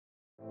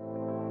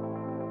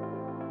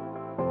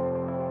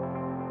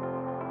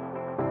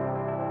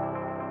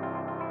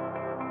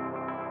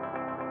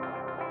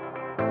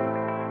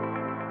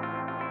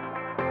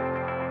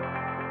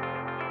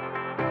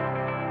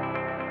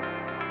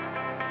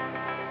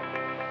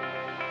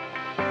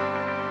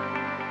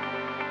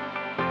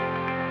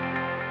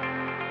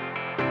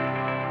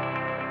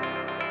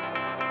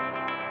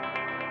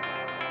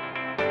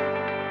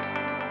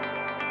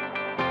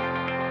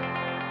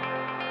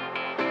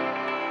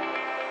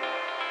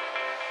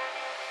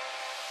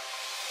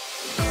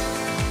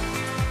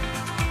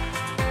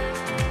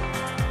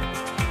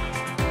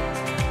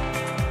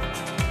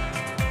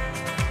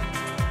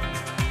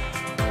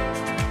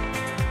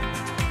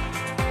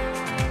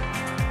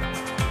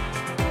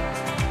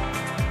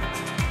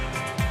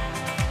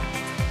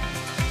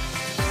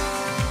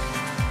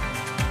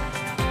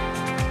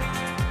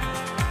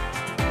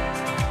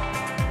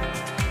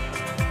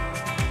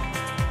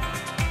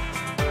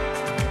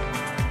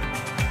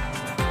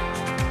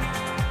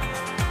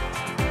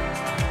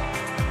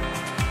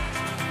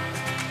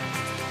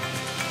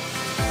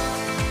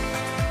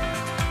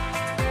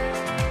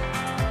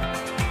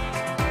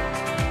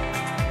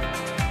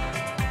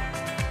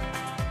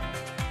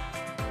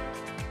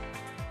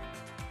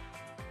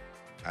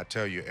I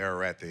tell you,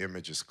 Ararat, the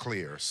image is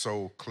clear,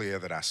 so clear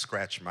that I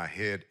scratch my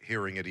head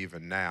hearing it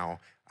even now.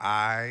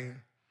 I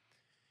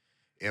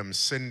am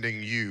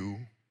sending you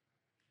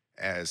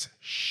as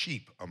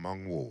sheep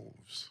among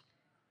wolves.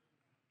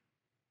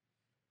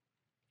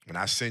 When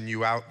I send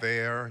you out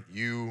there,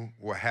 you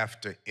will have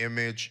to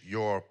image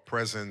your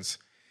presence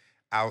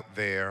out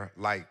there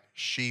like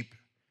sheep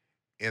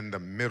in the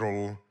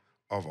middle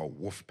of a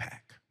wolf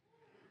pack.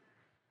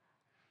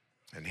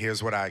 And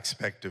here's what I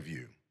expect of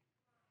you.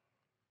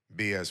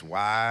 Be as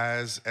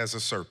wise as a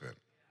serpent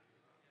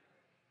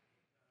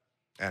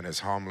and as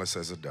harmless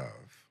as a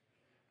dove.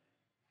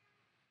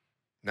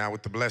 Now,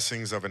 with the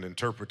blessings of an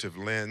interpretive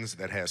lens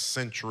that has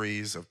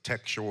centuries of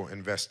textual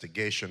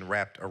investigation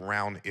wrapped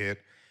around it,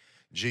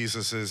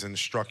 Jesus'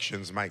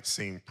 instructions might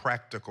seem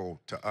practical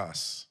to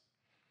us.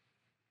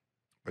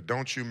 But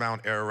don't you,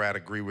 Mount Ararat,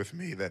 agree with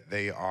me that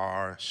they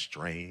are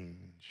strange?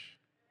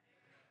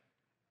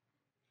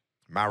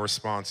 My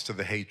response to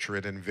the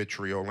hatred and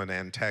vitriol and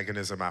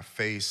antagonism I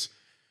face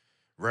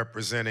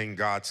representing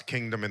God's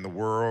kingdom in the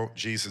world,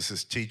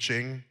 Jesus'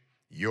 teaching,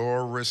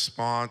 your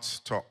response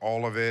to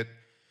all of it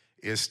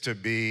is to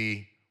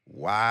be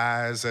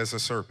wise as a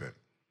serpent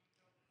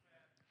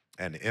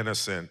and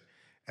innocent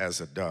as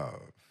a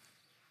dove.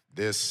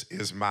 This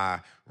is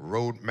my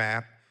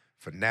roadmap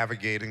for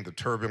navigating the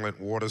turbulent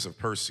waters of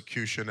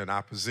persecution and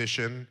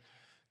opposition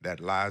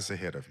that lies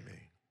ahead of me.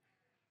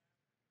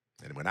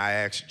 And when I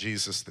asked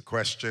Jesus the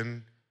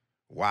question,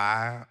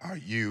 why are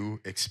you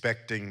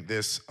expecting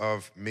this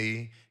of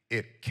me?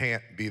 It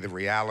can't be the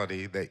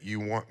reality that you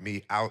want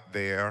me out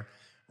there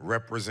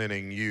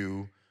representing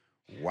you,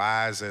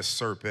 wise as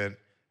serpent,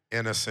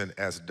 innocent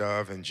as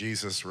dove. And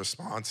Jesus'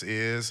 response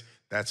is,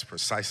 that's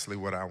precisely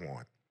what I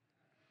want.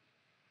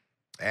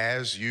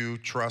 As you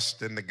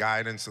trust in the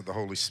guidance of the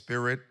Holy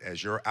Spirit,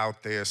 as you're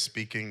out there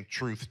speaking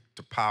truth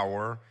to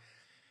power,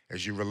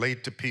 as you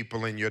relate to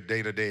people in your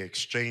day-to-day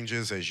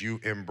exchanges, as you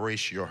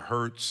embrace your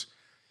hurts,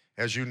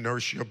 as you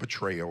nurse your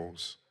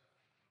betrayals,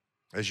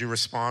 as you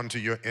respond to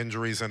your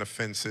injuries and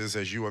offenses,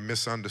 as you are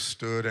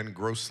misunderstood and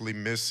grossly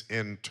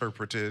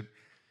misinterpreted,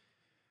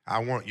 I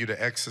want you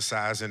to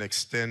exercise and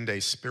extend a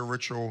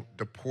spiritual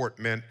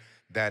deportment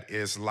that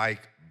is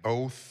like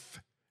both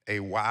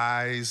a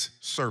wise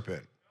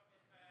serpent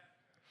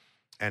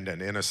and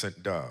an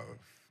innocent dove.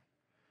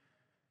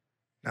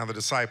 Now, the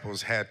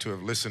disciples had to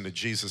have listened to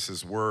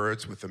Jesus'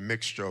 words with a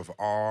mixture of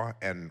awe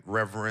and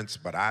reverence,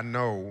 but I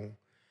know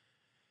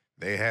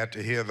they had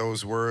to hear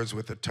those words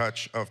with a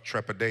touch of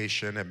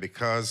trepidation, and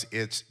because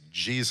it's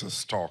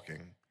Jesus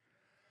talking,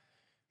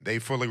 they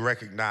fully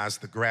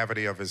recognized the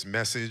gravity of his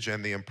message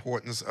and the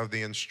importance of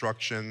the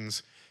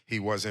instructions he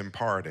was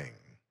imparting.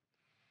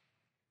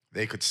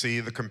 They could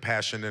see the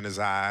compassion in his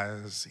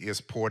eyes. He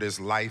has poured his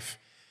life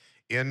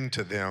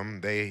into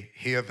them. They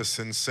hear the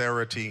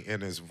sincerity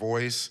in his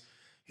voice.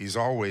 He's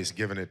always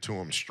given it to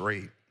them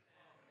straight.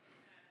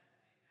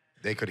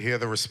 They could hear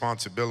the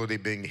responsibility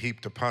being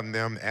heaped upon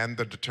them and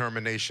the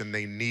determination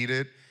they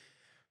needed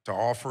to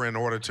offer in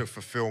order to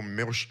fulfill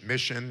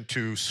mission,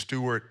 to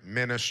steward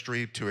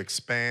ministry, to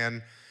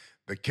expand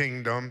the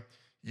kingdom.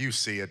 You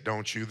see it,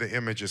 don't you? The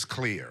image is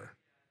clear.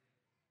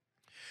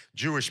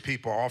 Jewish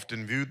people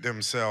often viewed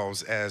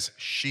themselves as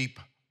sheep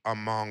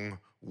among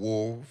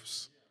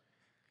wolves.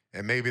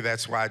 And maybe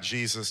that's why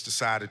Jesus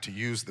decided to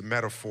use the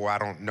metaphor. I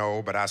don't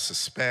know, but I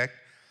suspect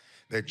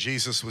that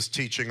Jesus was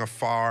teaching a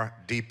far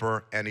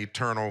deeper and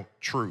eternal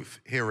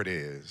truth. Here it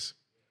is.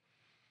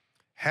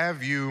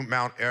 Have you,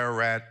 Mount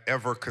Ararat,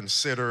 ever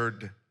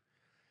considered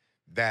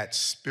that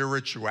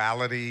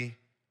spirituality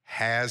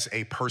has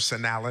a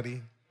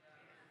personality?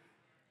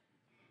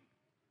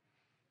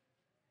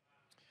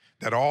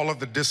 That all of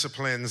the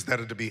disciplines that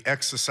are to be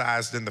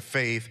exercised in the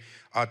faith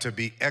are to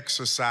be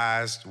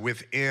exercised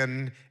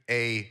within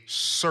a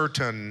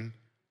certain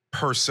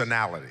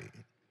personality.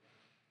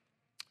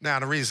 Now,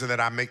 the reason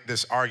that I make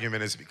this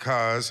argument is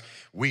because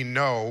we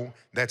know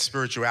that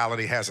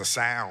spirituality has a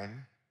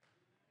sound.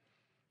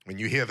 When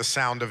you hear the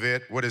sound of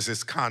it, what is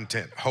its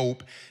content?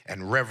 Hope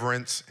and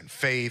reverence and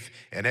faith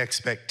and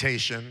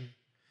expectation.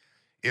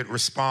 It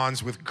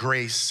responds with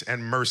grace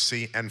and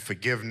mercy and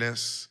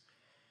forgiveness.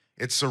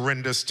 It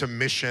surrenders to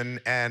mission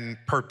and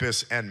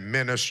purpose and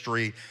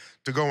ministry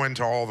to go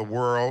into all the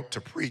world,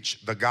 to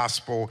preach the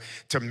gospel,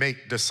 to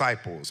make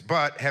disciples.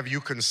 But have you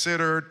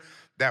considered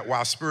that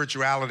while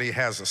spirituality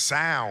has a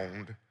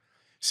sound,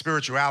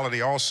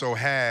 spirituality also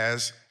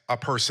has a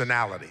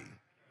personality?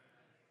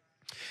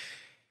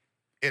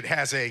 It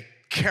has a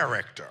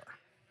character.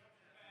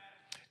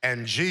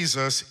 And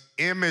Jesus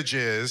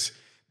images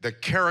the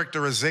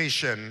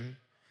characterization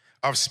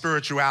of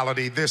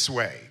spirituality this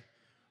way.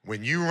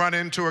 When you run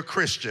into a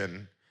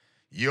Christian,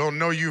 you'll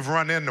know you've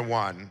run into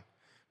one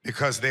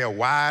because they are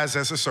wise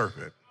as a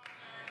serpent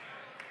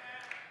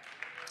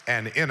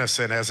and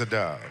innocent as a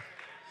dove.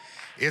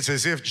 It's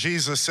as if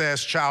Jesus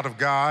says, child of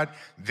God,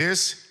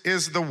 this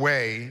is the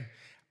way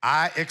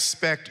I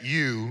expect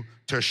you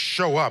to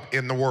show up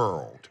in the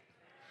world.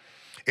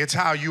 It's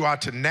how you are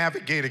to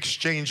navigate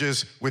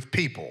exchanges with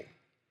people.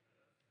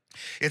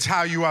 It's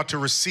how you are to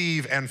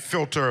receive and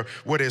filter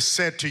what is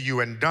said to you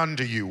and done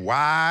to you.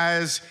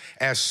 Wise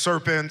as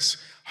serpents,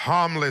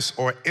 harmless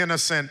or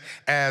innocent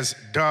as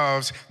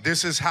doves.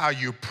 This is how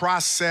you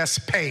process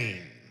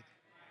pain.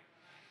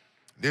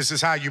 This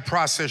is how you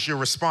process your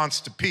response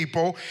to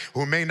people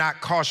who may not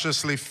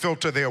cautiously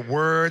filter their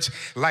words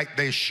like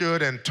they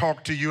should and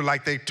talk to you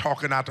like they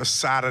talking out the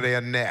side of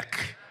their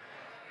neck.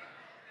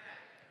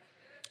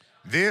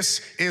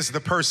 This is the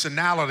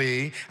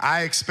personality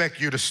I expect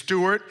you to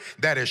steward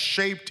that is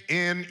shaped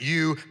in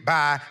you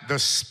by the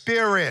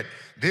Spirit.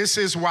 This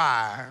is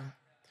why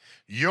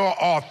your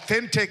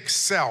authentic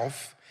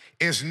self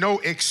is no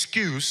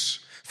excuse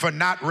for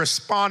not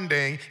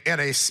responding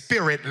in a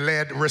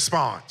Spirit-led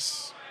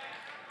response.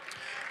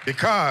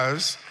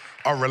 Because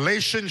a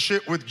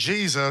relationship with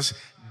Jesus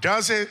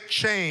doesn't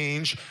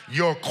change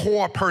your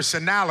core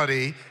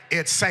personality,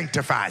 it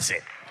sanctifies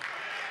it.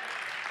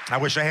 I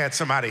wish I had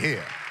somebody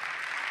here.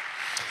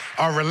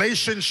 A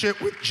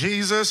relationship with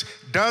Jesus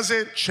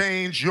doesn't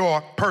change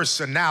your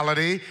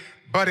personality,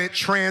 but it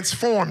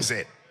transforms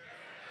it.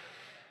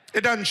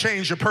 It doesn't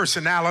change your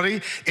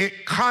personality,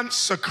 it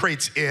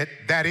consecrates it,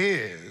 that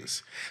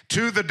is,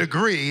 to the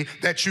degree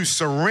that you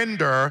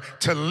surrender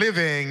to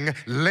living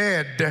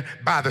led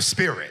by the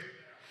Spirit.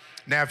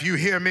 Now, if you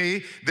hear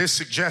me, this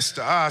suggests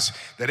to us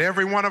that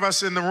every one of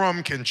us in the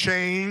room can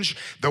change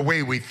the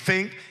way we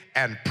think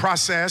and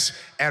process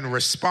and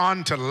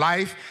respond to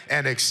life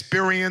and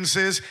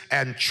experiences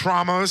and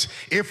traumas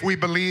if we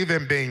believe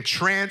in being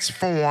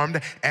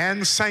transformed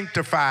and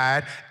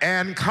sanctified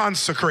and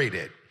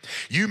consecrated.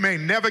 You may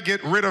never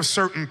get rid of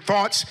certain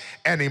thoughts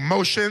and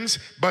emotions,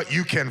 but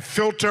you can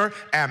filter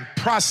and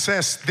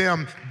process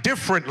them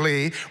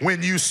differently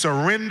when you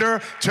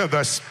surrender to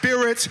the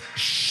Spirit's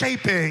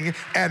shaping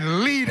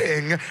and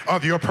leading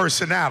of your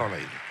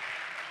personality.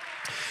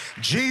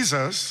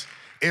 Jesus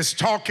is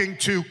talking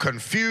to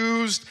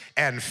confused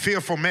and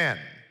fearful men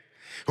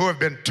who have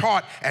been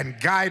taught and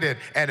guided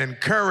and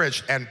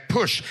encouraged and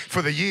pushed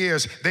for the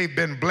years they've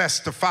been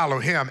blessed to follow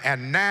him.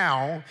 And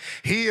now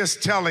he is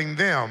telling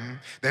them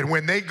that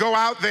when they go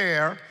out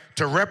there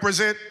to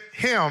represent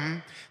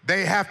him,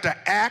 they have to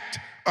act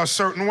a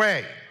certain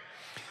way.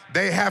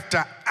 They have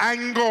to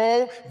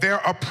angle their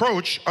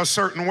approach a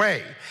certain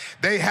way.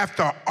 They have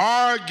to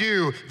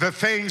argue the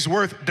things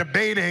worth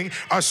debating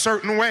a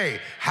certain way.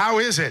 How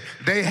is it?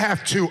 They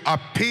have to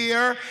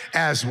appear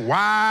as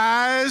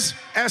wise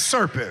as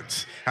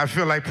serpents. I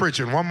feel like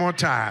preaching one more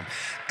time.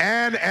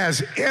 And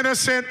as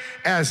innocent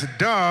as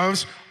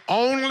doves,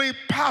 only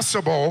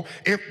possible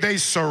if they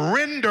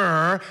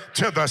surrender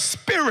to the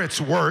Spirit's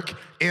work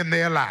in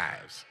their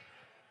lives.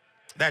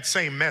 That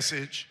same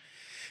message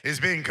is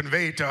being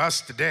conveyed to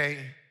us today.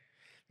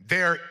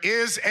 There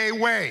is a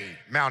way,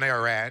 Mount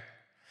Ararat,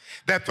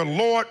 that the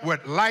Lord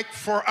would like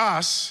for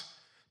us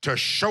to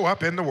show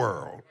up in the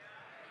world.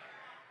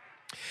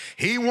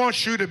 He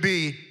wants you to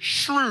be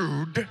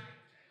shrewd,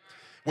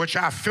 which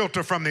I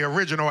filter from the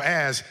original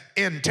as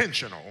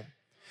intentional,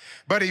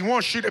 but he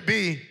wants you to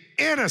be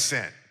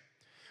innocent,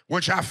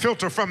 which I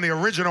filter from the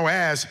original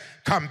as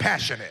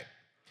compassionate.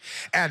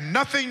 And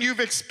nothing you've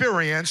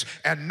experienced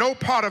and no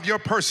part of your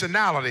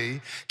personality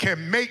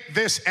can make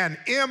this an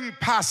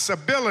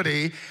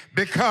impossibility,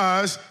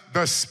 because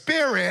the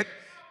Spirit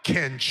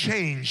can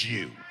change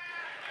you.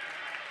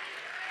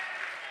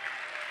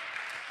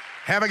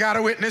 Have I got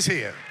a witness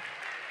here?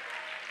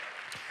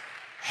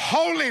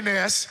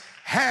 Holiness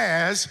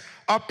has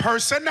a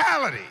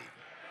personality,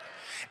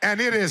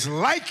 and it is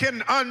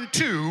likened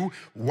unto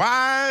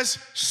wise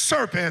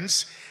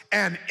serpents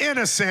and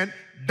innocent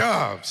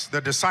doves.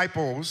 The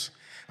disciples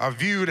are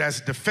viewed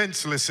as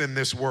defenseless in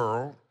this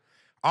world,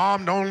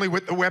 armed only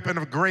with the weapon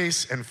of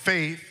grace and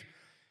faith,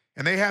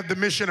 and they have the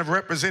mission of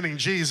representing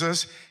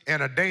Jesus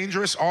in a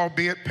dangerous,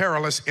 albeit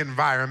perilous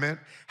environment.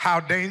 How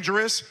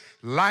dangerous?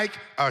 Like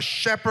a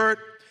shepherd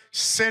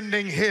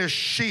sending his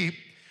sheep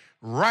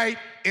right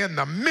in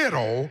the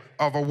middle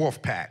of a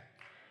wolf pack.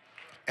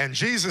 And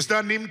Jesus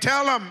doesn't even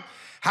tell them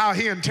how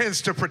he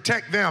intends to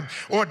protect them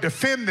or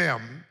defend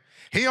them.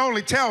 He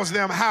only tells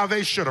them how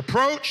they should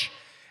approach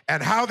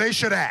and how they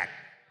should act.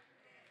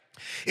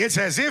 It's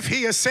as if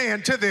he is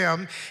saying to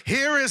them,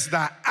 here is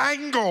the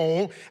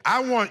angle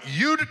I want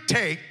you to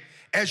take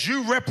as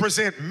you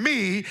represent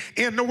me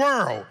in the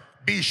world.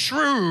 Be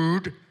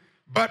shrewd,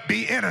 but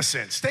be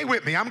innocent. Stay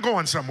with me. I'm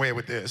going somewhere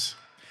with this.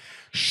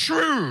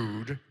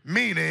 Shrewd,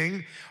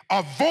 meaning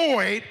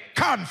avoid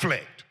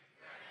conflict.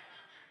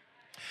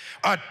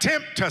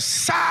 Attempt to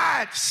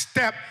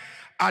sidestep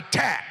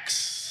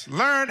attacks.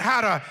 Learn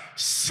how to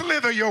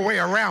slither your way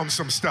around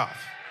some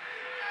stuff.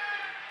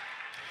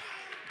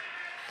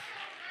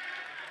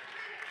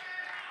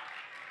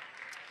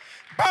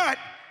 But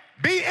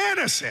be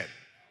innocent,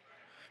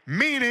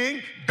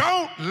 meaning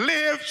don't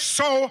live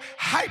so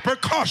hyper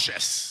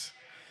cautious.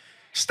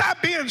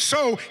 Stop being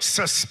so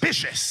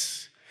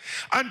suspicious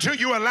until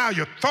you allow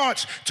your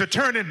thoughts to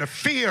turn into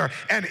fear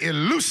and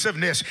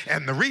elusiveness.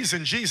 And the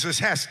reason Jesus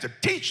has to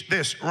teach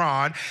this,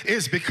 Ron,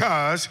 is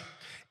because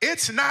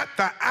it's not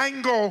the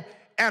angle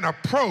and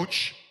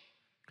approach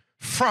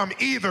from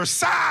either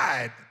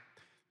side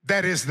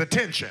that is the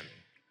tension.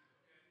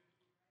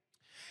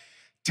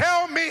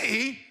 Tell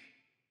me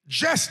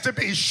just to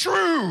be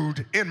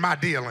shrewd in my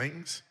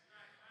dealings,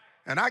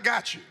 and I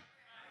got you.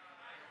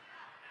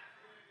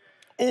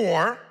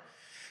 Or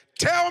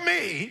tell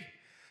me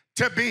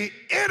to be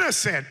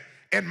innocent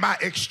in my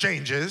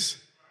exchanges,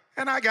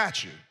 and I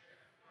got you.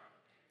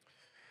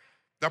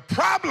 The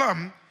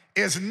problem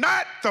is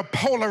not the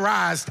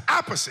polarized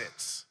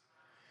opposites.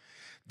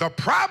 The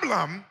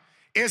problem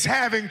is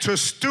having to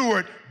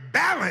steward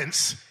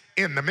balance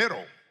in the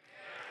middle.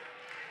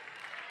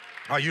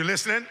 Are you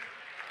listening?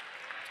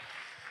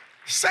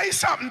 Say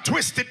something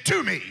twisted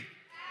to me,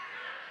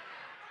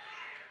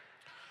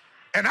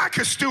 and I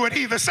could steward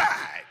either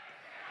side.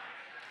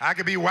 I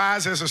could be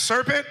wise as a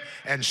serpent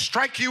and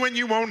strike you and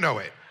you won't know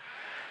it.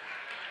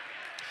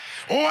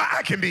 Or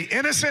I can be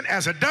innocent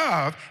as a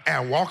dove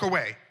and walk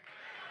away.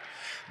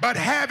 But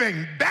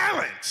having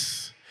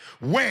balance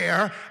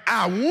where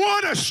I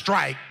want to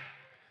strike,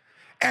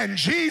 and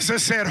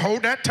Jesus said,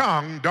 hold that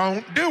tongue,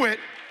 don't do it.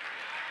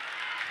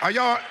 Are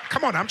y'all,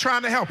 come on, I'm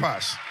trying to help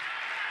us.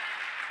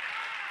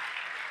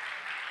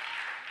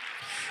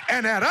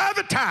 And at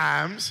other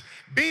times,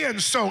 being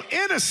so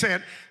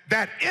innocent,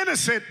 that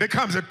innocent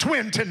becomes a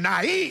twin to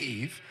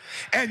naive,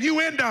 and you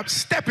end up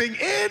stepping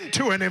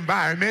into an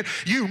environment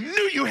you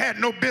knew you had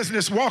no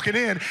business walking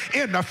in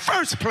the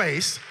first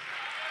place,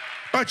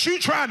 but you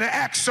trying to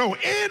act so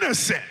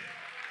innocent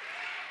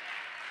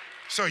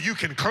so you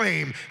can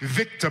claim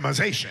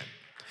victimization.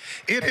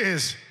 It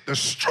is the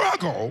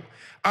struggle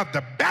of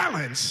the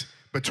balance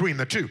between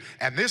the two.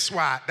 And that's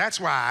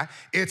why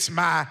it's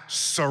my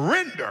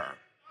surrender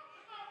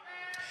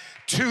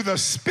to the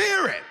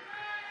Spirit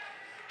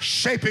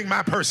shaping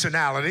my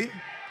personality,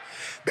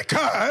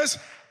 because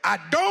I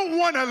don't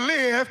want to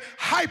live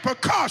hyper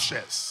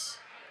cautious,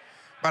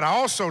 but I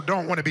also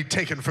don't want to be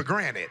taken for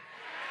granted.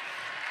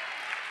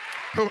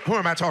 Who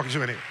am I talking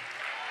to in here?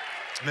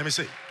 Let me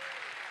see.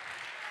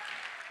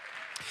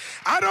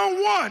 I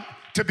don't want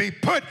to be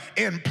put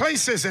in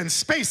places and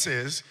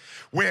spaces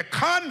where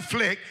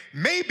conflict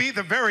may be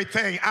the very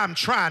thing I'm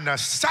trying to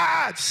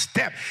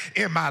sidestep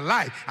in my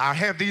life. I'll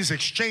have these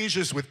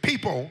exchanges with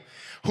people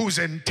whose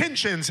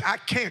intentions I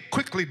can't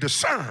quickly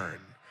discern.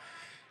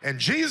 And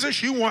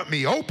Jesus, you want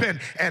me open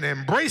and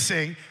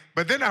embracing,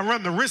 but then I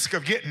run the risk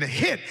of getting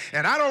hit,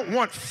 and I don't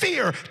want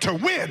fear to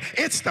win.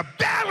 It's the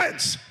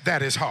balance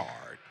that is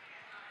hard.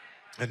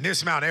 And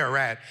this Mount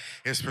Ararat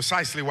is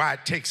precisely why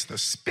it takes the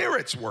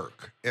Spirit's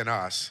work in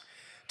us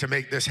to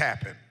make this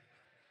happen.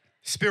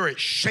 Spirit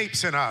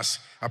shapes in us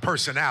a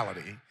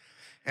personality.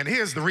 And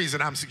here's the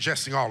reason I'm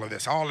suggesting all of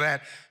this. All of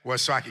that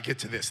was so I could get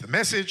to this. The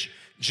message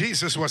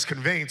Jesus was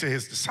conveying to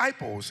his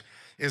disciples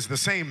is the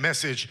same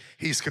message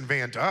he's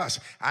conveying to us.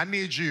 I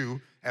need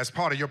you, as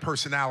part of your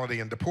personality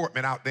and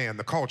deportment out there in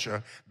the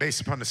culture,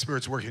 based upon the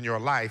Spirit's work in your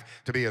life,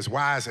 to be as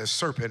wise as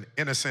serpent,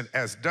 innocent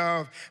as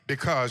dove,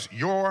 because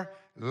your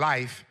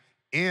life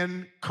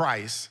in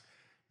Christ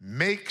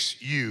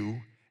makes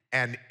you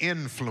an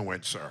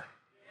influencer.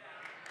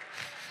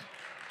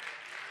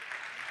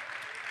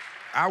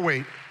 I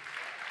wait.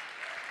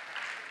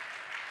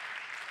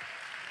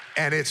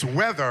 And it's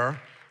whether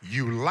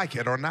you like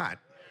it or not.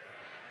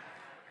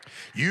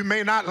 You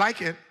may not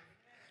like it,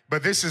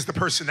 but this is the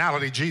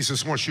personality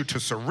Jesus wants you to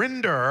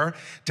surrender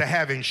to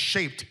having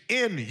shaped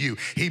in you.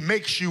 He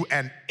makes you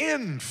an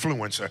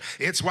influencer.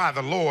 It's why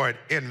the Lord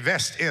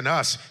invests in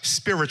us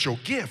spiritual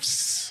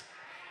gifts.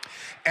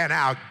 And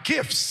our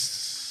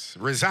gifts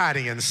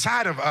residing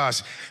inside of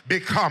us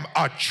become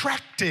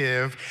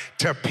attractive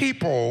to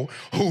people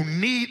who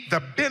need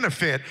the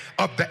benefit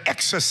of the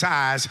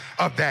exercise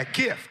of that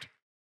gift.